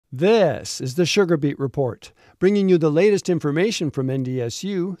This is the Sugarbeet Report, bringing you the latest information from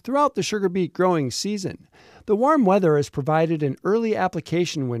NDSU throughout the sugar beet growing season. The warm weather has provided an early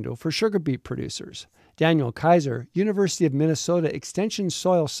application window for sugar beet producers. Daniel Kaiser, University of Minnesota Extension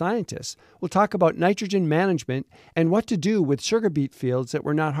soil scientist, will talk about nitrogen management and what to do with sugar beet fields that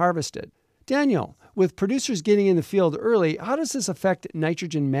were not harvested. Daniel, with producers getting in the field early, how does this affect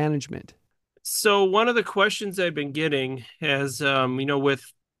nitrogen management? So one of the questions I've been getting is, with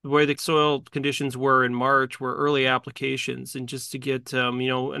the way the soil conditions were in March, were early applications, and just to get,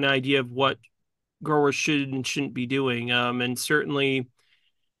 an idea of what growers should and shouldn't be doing. And certainly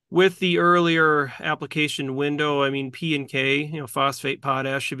with the earlier application window, P and K, phosphate,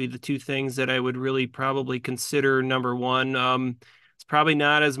 potash should be the two things that I would really probably consider number one. It's probably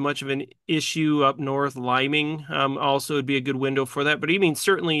not as much of an issue up north. Liming also would be a good window for that. But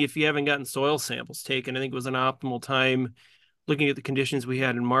certainly if you haven't gotten soil samples taken, I think it was an optimal time looking at the conditions we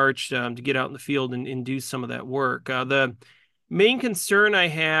had in March to get out in the field and do some of that work. The main concern I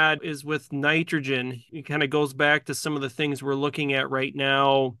had is with nitrogen. It kind of goes back to some of the things we're looking at right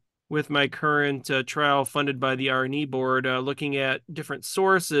now with my current trial funded by the R&E board, looking at different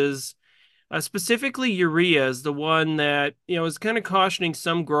sources. Specifically, urea is the one that, is kind of cautioning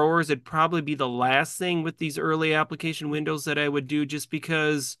some growers. It'd probably be the last thing with these early application windows that I would do, just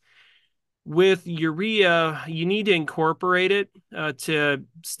because with urea, you need to incorporate it to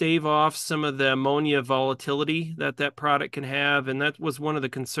stave off some of the ammonia volatility that product can have. And that was one of the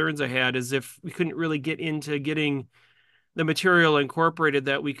concerns I had, is if we couldn't really get into getting the material incorporated,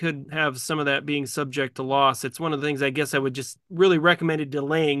 that we could have some of that being subject to loss. It's one of the things I guess I would just really recommend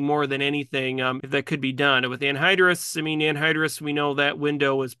delaying more than anything, if that could be done. With anhydrous, we know that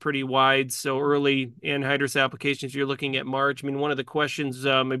window is pretty wide. So early anhydrous applications, you're looking at March. One of the questions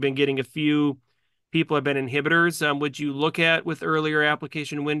I've been getting, a few people have been inhibitors. Would you look at, with earlier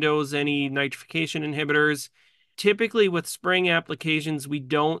application windows, any nitrification inhibitors? Typically with spring applications, we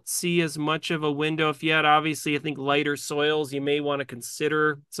don't see as much of a window. If you had, obviously, I think lighter soils, you may want to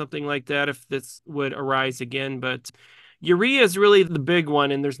consider something like that if this would arise again. But urea is really the big one,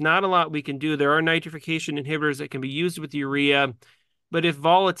 and there's not a lot we can do. There are nitrification inhibitors that can be used with urea, but if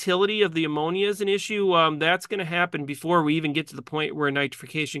volatility of the ammonia is an issue, that's going to happen before we even get to the point where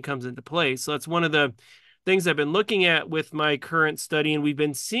nitrification comes into play. So that's one of the things I've been looking at with my current study, and we've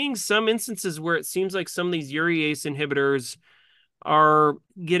been seeing some instances where it seems like some of these urease inhibitors are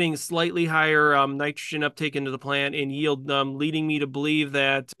getting slightly higher nitrogen uptake into the plant and yield, leading me to believe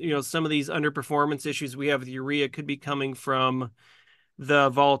that some of these underperformance issues we have with urea could be coming from the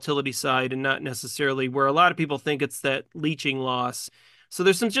volatility side and not necessarily where a lot of people think it's that leaching loss. So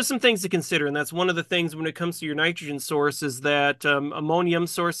there's just some things to consider, and that's one of the things when it comes to your nitrogen source, is that ammonium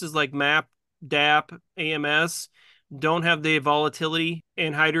sources like MAP, DAP, AMS don't have the volatility.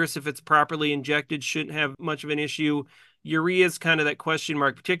 Anhydrous, if it's properly injected, shouldn't have much of an issue. Urea is kind of that question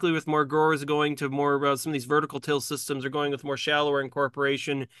mark, particularly with more growers going to more, some of these vertical till systems are going with more shallower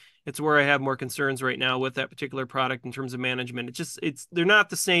incorporation. It's where I have more concerns right now with that particular product in terms of management. They're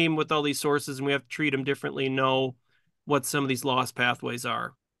not the same with all these sources, and we have to treat them differently and know what some of these loss pathways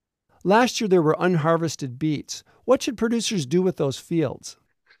are. Last year there were unharvested beets. What should producers do with those fields?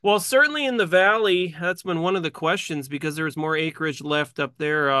 Well, certainly in the valley, that's been one of the questions, because there's more acreage left up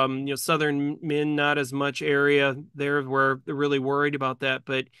there. Southern Min, not as much area there where they're really worried about that.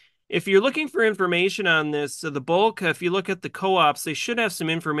 But if you're looking for information on this, the bulk, if you look at the co-ops, they should have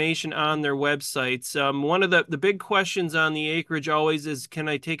some information on their websites. One of the big questions on the acreage always is, can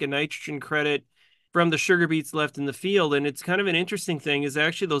I take a nitrogen credit from the sugar beets left in the field? And it's kind of an interesting thing, is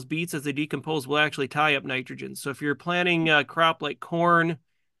actually those beets, as they decompose, will actually tie up nitrogen. So if you're planting a crop like corn,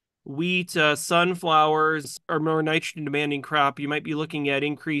 wheat, sunflowers, or more nitrogen demanding crop, you might be looking at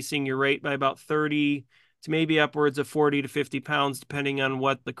increasing your rate by about 30 to maybe upwards of 40 to 50 pounds, depending on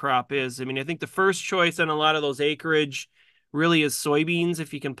what the crop is. I think the first choice on a lot of those acreage really is soybeans,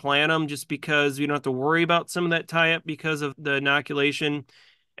 if you can plant them, just because you don't have to worry about some of that tie up because of the inoculation.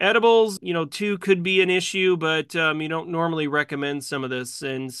 Edibles, too, could be an issue, but you don't normally recommend some of this.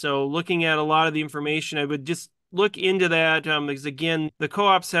 And so looking at a lot of the information, I would just look into that, because again, the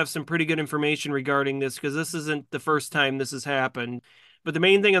co-ops have some pretty good information regarding this, because this isn't the first time this has happened. But the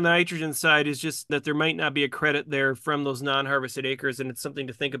main thing on the nitrogen side is just that there might not be a credit there from those non-harvested acres, and it's something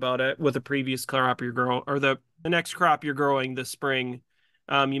to think about with the previous crop you're growing, or the next crop you're growing this spring.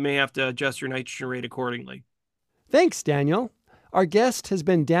 You may have to adjust your nitrogen rate accordingly. Thanks, Daniel. Our guest has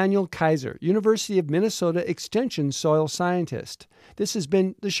been Daniel Kaiser, University of Minnesota Extension soil scientist. This has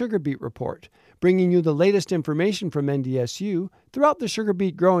been the Sugarbeet Report, bringing you the latest information from NDSU throughout the sugar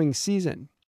beet growing season.